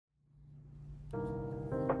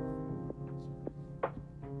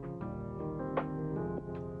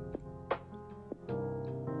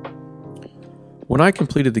When I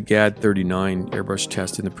completed the GHAD-69 airbrush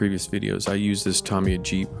test in the previous videos, I used this Tamiya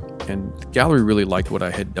Jeep, and Gaahleri really liked what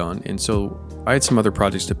I had done, and so I had some other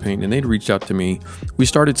projects to paint, and they'd reached out to me. We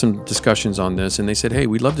started some discussions on this, and they said, hey,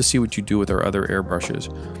 we'd love to see what you do with our other airbrushes.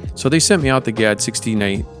 So they sent me out the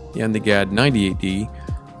GHAD-68 and the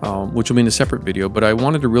GHAD-98D, which will be in a separate video, but I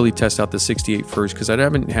wanted to really test out the 68 first because I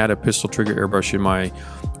haven't had a pistol trigger airbrush in my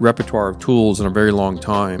repertoire of tools in a very long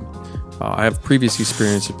time. I have previous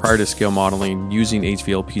experience prior to scale modeling using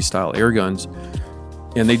HVLP style air guns,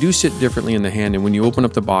 and they do sit differently in the hand. And when you open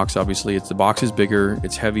up the box, obviously the box is bigger,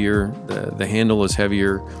 it's heavier, the handle is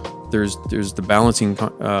heavier. There's the balancing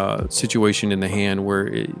situation in the hand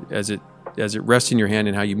where as it rests in your hand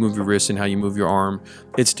and how you move your wrist and how you move your arm,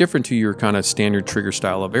 it's different to your kind of standard trigger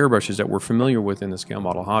style of airbrushes that we're familiar with in the scale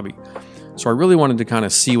model hobby. So I really wanted to kind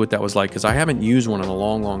of see what that was like because I haven't used one in a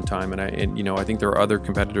long time, and you know, I think there are other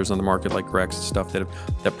competitors on the market like Rex and stuff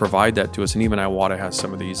that provide that to us, and even Iwata has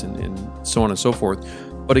some of these and so on and so forth.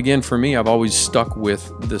 But again, for me, I've always stuck with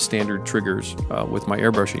the standard triggers with my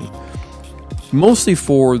airbrushing. Mostly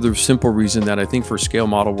for the simple reason that I think for scale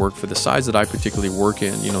model work, for the size that I particularly work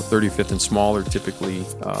in, you know, 35th and smaller typically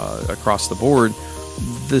across the board,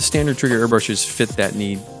 the standard trigger airbrushes fit that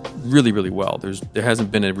need really well. There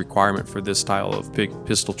hasn't been a requirement for this style of big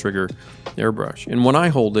pistol trigger airbrush. And when I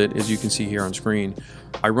hold it, as you can see here on screen,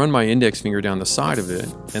 I run my index finger down the side of it,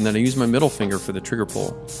 and then I use my middle finger for the trigger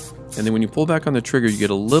pull. And then when you pull back on the trigger, you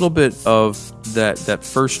get a little bit of that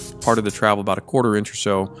first part of the travel, about a 1/4 inch or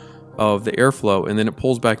so of the airflow, and then it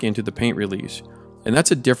pulls back into the paint release. And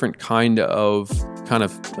that's a different kind of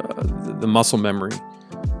the muscle memory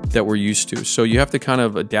that we're used to. So you have to kind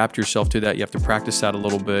of adapt yourself to that. You have to practice that a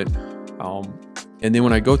little bit. And then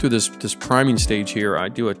when I go through this priming stage here, I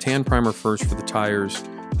do a tan primer first for the tires,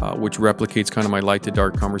 which replicates kind of my light to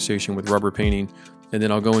dark conversation with rubber painting. And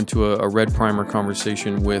then I'll go into a red primer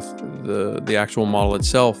conversation with the actual model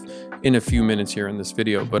itself in a few minutes here in this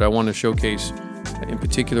video. But I want to showcase in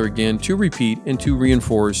particular, again, to repeat and to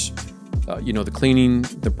reinforce you know, the cleaning,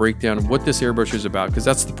 the breakdown of what this airbrush is about, because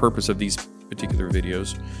that's the purpose of these particular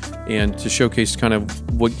videos, and to showcase kind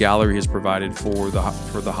of what Gaahleri has provided for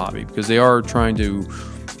the hobby, because they are trying to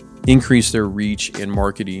increase their reach and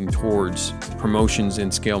marketing towards promotions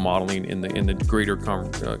and scale modeling in the greater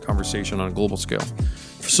conversation on a global scale.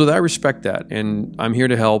 So I respect that, and I'm here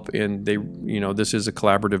to help. And they, you know, this is a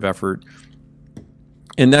collaborative effort.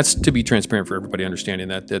 And that's to be transparent for everybody, understanding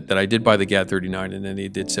that I did buy the GHAD-39, and then they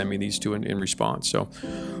did send me these two in response. So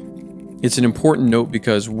it's an important note,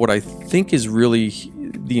 because what I think is really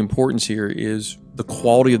the importance here is the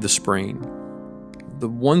quality of the spraying. The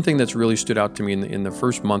one thing that's really stood out to me in the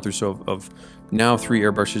first month or so of now 3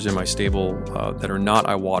 airbrushes in my stable that are not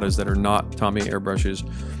Iwatas, that are not Tamiya airbrushes,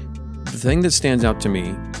 the thing that stands out to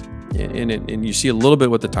me, and you see a little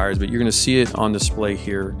bit with the tires, but you're going to see it on display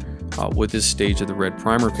here with this stage of the red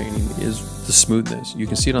primer painting, is the smoothness. You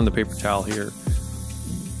can see it on the paper towel here.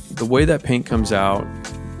 The way that paint comes out,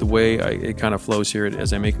 the way it kind of flows here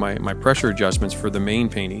as I make my pressure adjustments for the main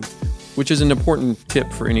painting, which is an important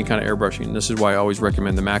tip for any kind of airbrushing. This is why I always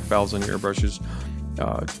recommend the MAC valves on your airbrushes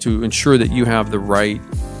to ensure that you have the right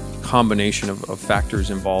combination of factors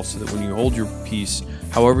involved, so that when you hold your piece,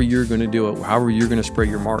 however you're going to do it, however you're going to spray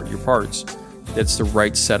your parts, that's the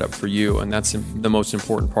right setup for you. And that's the most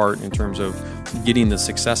important part in terms of getting the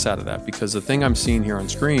success out of that. Because the thing I'm seeing here on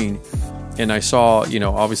screen, and I saw, you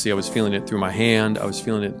know, obviously I was feeling it through my hand, I was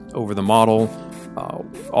feeling it over the model.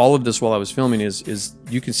 All of this while I was filming is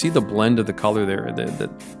you can see the blend of the color there,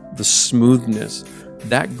 the smoothness,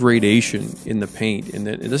 that gradation in the paint. And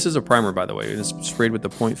this is a primer, by the way, it's sprayed with the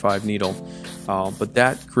 0.5 needle. But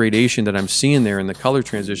that gradation that I'm seeing there in the color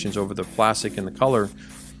transitions over the plastic and the color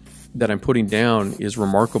that I'm putting down is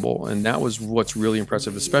remarkable. And that was what's really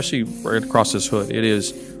impressive, especially right across this hood.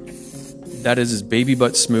 That is as baby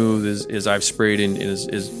butt smooth as I've sprayed in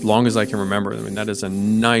as long as I can remember. I mean, that is a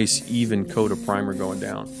nice even coat of primer going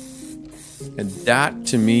down. And that,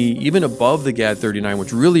 to me, even above the GHAD-39,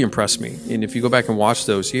 which really impressed me. And if you go back and watch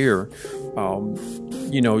those here,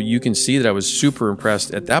 you know, you can see that I was super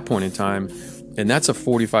impressed at that point in time. And that's a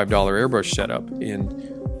 $45 airbrush setup. And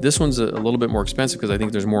this one's a little bit more expensive because I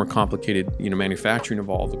think there's more complicated, you know, manufacturing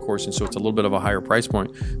involved, of course, and so it's a little bit of a higher price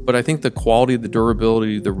point. But I think the quality, the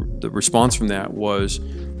durability, the response from that was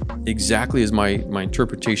exactly as my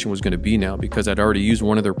interpretation was going to be now, because I'd already used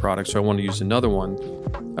one of their products, so I wanted to use another one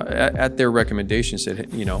at their recommendation.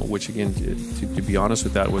 Said, you know, which again, to be honest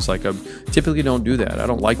with that, was like typically don't do that. I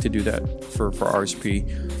don't like to do that for RSP.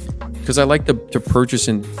 Because I like to purchase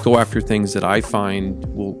and go after things that I find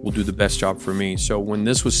will do the best job for me. So when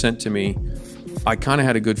this was sent to me, I kind of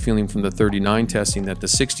had a good feeling from the 39 testing that the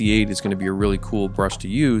 68 is going to be a really cool brush to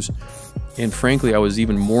use. And frankly, I was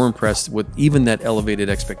even more impressed with even that elevated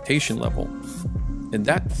expectation level. And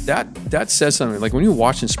that says something. Like when you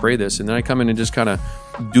watch and spray this, and then I come in and just kind of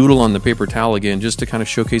doodle on the paper towel again, just to kind of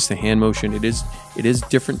showcase the hand motion. It is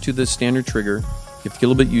different to the standard trigger. You have to get a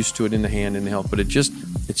little bit used to it in the hand and the help, but it's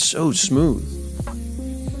so smooth.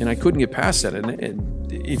 And I couldn't get past that. And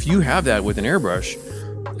if you have that with an airbrush,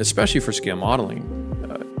 especially for scale modeling,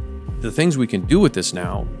 the things we can do with this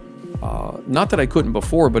now, not that I couldn't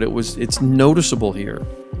before, but it's noticeable here.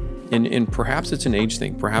 And perhaps it's an age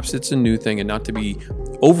thing, perhaps it's a new thing, and not to be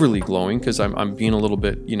overly glowing, because I'm being a little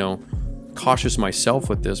bit, you know, cautious myself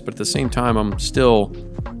with this, but at the same time, I'm still,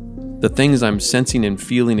 the things I'm sensing and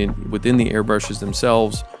feeling within the airbrushes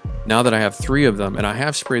themselves, now that I have 3 of them, and I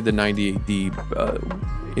have sprayed the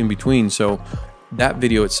 98D in between, so that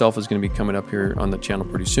video itself is going to be coming up here on the channel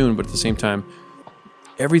pretty soon, but at the same time,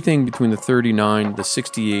 everything between the 39, the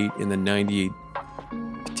 68, and the 98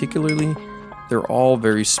 particularly, they're all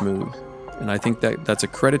very smooth. And I think that's a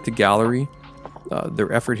credit to Gaahleri, their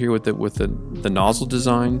effort here with the nozzle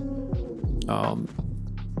design.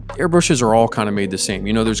 Airbrushes are all kind of made the same.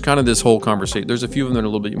 You know, there's kind of this whole conversation. There's a few of them that are a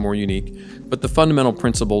little bit more unique, but the fundamental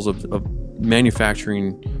principles of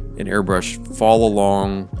manufacturing an airbrush fall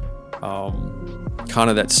along kind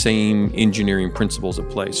of that same engineering principles at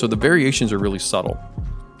play. So the variations are really subtle,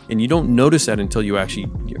 and you don't notice that until you actually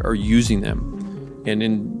are using them.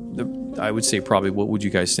 And I would say probably, what would you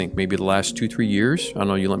guys think? Maybe the last 2-3 years? I don't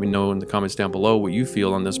know, you let me know in the comments down below what you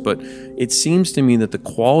feel on this, but it seems to me that the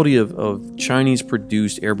quality of Chinese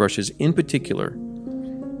produced airbrushes in particular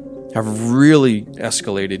have really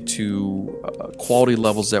escalated to quality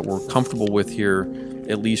levels that we're comfortable with here,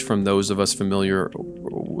 at least from those of us familiar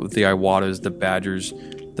with the Iwatas, the Badgers,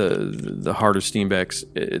 the harder Steenbecks,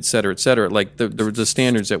 et cetera, like the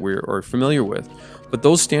standards that we are familiar with. But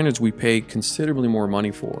those standards we pay considerably more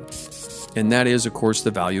money for. And that is, of course, the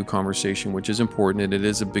value conversation, which is important, and it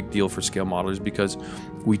is a big deal for scale modelers because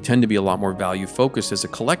we tend to be a lot more value focused as a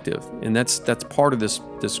collective, and that's part of this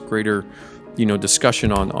greater, you know,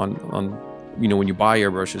 discussion on you know, when you buy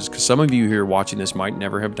airbrushes, because some of you here watching this might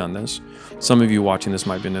never have done this. Some of you watching this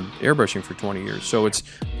might have been airbrushing for 20 years. So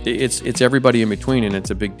it's everybody in between, and it's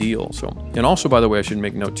a big deal. So, and also, by the way, I should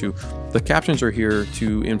make note too, the captions are here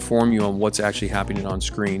to inform you on what's actually happening on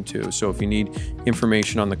screen too. So if you need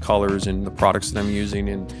information on the colors and the products that I'm using,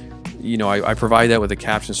 and you know, I provide that with a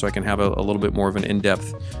caption so I can have a little bit more of an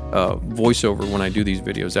in-depth voiceover when I do these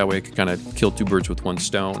videos. That way I can kind of kill 2 birds with 1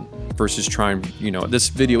 stone versus trying, you know, this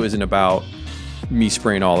video isn't about me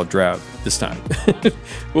spraying olive drab this time.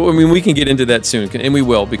 Well, I mean, we can get into that soon, and we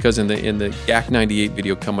will, because in the GHAD-68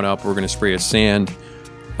 video coming up, we're going to spray a sand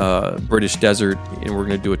British desert, and we're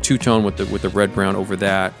going to do a 2-tone with the red brown over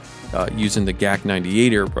that using the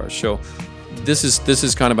GHAD-98 airbrush. So this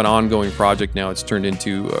is kind of an ongoing project now. It's turned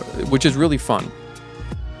into, which is really fun.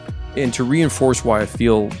 And to reinforce why I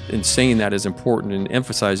feel in saying that is important and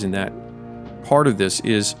emphasizing that part of this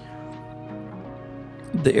is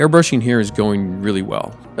the airbrushing here is going really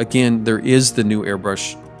well. Again, there is the new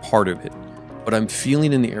airbrush part of it, but I'm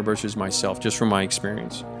feeling in the airbrushes myself, just from my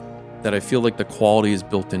experience, that I feel like the quality is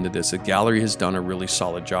built into this. That Gaahleri has done a really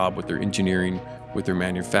solid job with their engineering, with their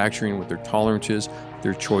manufacturing, with their tolerances,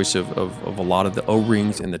 their choice of a lot of the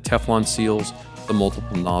O-rings and the Teflon seals, the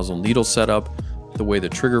multiple nozzle needle setup, the way the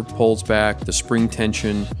trigger pulls back, the spring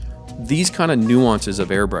tension, these kind of nuances of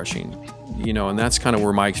airbrushing, you know, and that's kind of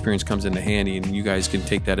where my experience comes into handy, and you guys can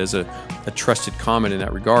take that as a trusted comment in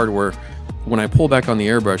that regard, where when I pull back on the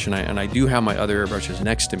airbrush and I do have my other airbrushes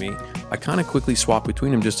next to me, I kind of quickly swap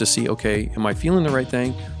between them just to see, okay, am I feeling the right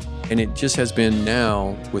thing? And it just has been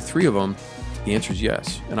now with 3 of them, the answer is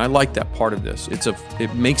yes. And I like that part of this.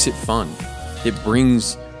 It makes it fun. It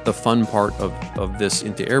brings the fun part of this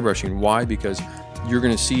into airbrushing. Why? Because you're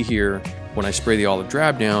going to see here when I spray the olive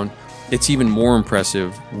drab down, it's even more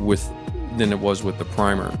impressive than it was with the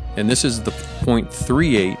primer. And this is the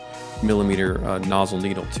 0.38 millimeter nozzle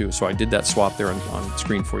needle too. So I did that swap there on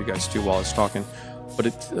screen for you guys too while I was talking.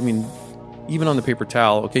 But I mean, even on the paper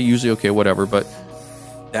towel, okay, usually okay, whatever, but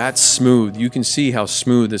that's smooth. You can see how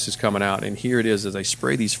smooth this is coming out. And here it is as I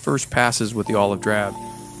spray these first passes with the olive drab.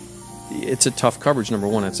 It's a tough coverage, number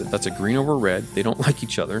one. That's a green over red. They don't like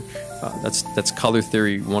each other. That's color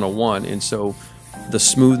theory 101. And so the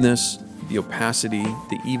smoothness, the opacity,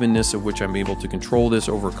 the evenness of which I'm able to control this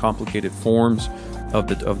over complicated forms of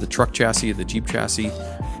the truck chassis, of the Jeep chassis,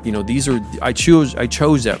 you know, these are, I chose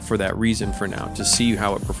that for that reason for now, to see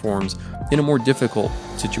how it performs in a more difficult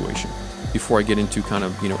situation before I get into kind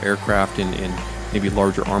of, you know, aircraft and maybe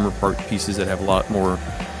larger armor part pieces that have a lot more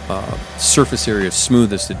surface area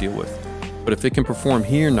smoothness to deal with. But if it can perform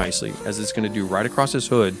here nicely, as it's going to do right across this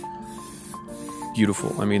hood,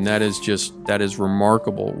 beautiful. I mean, that is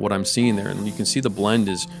remarkable what I'm seeing there. And you can see the blend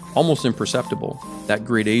is almost imperceptible. That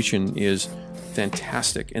gradation is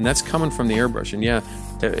fantastic, and that's coming from the airbrush. And yeah,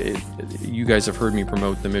 you guys have heard me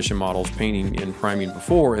promote the Mission Models painting and priming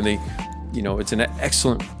before, and they, you know, it's an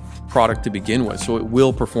excellent product to begin with, so it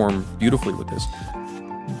will perform beautifully with this.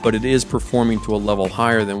 But it is performing to a level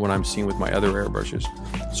higher than what I'm seeing with my other airbrushes.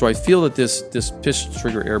 So I feel that this piston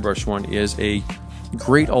trigger airbrush one is a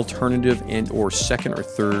great alternative and or second or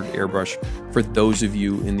third airbrush for those of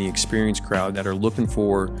you in the experienced crowd that are looking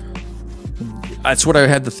for. That's what I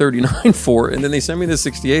had the 39 for, and then they sent me the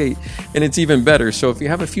 68, and it's even better. So if you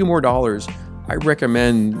have a few more dollars, I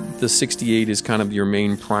recommend the 68 is kind of your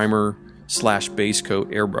main primer slash base coat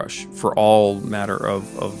airbrush for all matter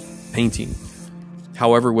of painting.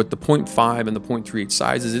 However, with the 0.5 and the 0.38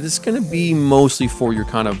 sizes, it is going to be mostly for your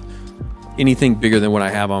kind of anything bigger than what I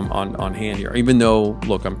have on hand here. Even though,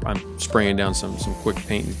 look, I'm spraying down some quick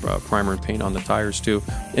paint, primer and paint on the tires too,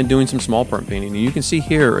 and doing some small part painting. And you can see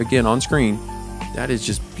here, again, on screen, that is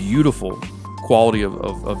just beautiful quality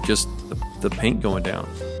of just the paint going down.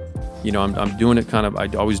 You know, I'm doing it kind of, I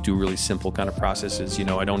always do really simple kind of processes. You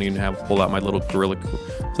know, I don't even have to pull out my little Gorilla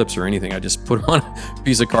clips or anything. I just put on a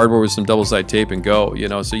piece of cardboard with some double-sided tape and go, you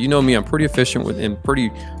know. So you know me, I'm pretty efficient with and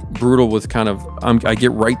pretty brutal with kind of, I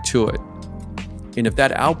get right to it. And if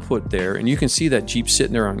that output there, and you can see that Jeep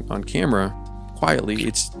sitting there on camera quietly,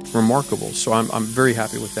 it's remarkable. So I'm very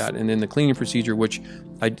happy with that. And then the cleaning procedure, which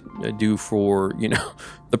I do for, you know,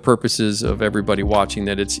 the purposes of everybody watching,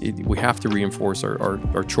 that we have to reinforce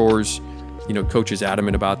our chores. You know, Coach is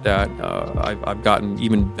adamant about that. I've gotten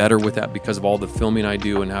even better with that because of all the filming I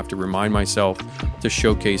do, and have to remind myself to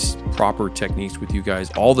showcase proper techniques with you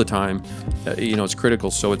guys all the time. You know, it's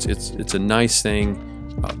critical. So it's a nice thing.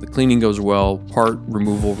 The cleaning goes well. Part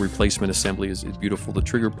removal, replacement, assembly is beautiful. The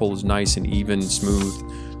trigger pull is nice and even, smooth.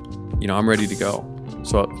 You know, I'm ready to go.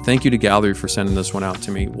 So thank you to Gaahleri for sending this one out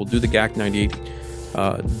to me. We'll do the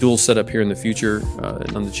GHAD-68 dual setup here in the future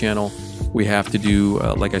on the channel. We have to do,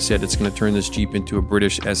 like I said, it's going to turn this Jeep into a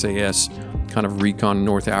British SAS kind of recon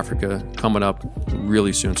North Africa coming up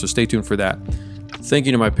really soon. So stay tuned for that. Thank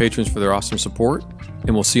you to my patrons for their awesome support,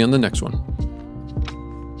 and we'll see you on the next one.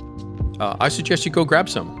 I suggest you go grab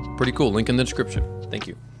some. Pretty cool. Link in the description. Thank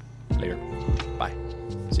you. Later. Bye.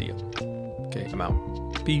 See ya. Okay, I'm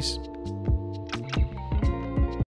out. Peace.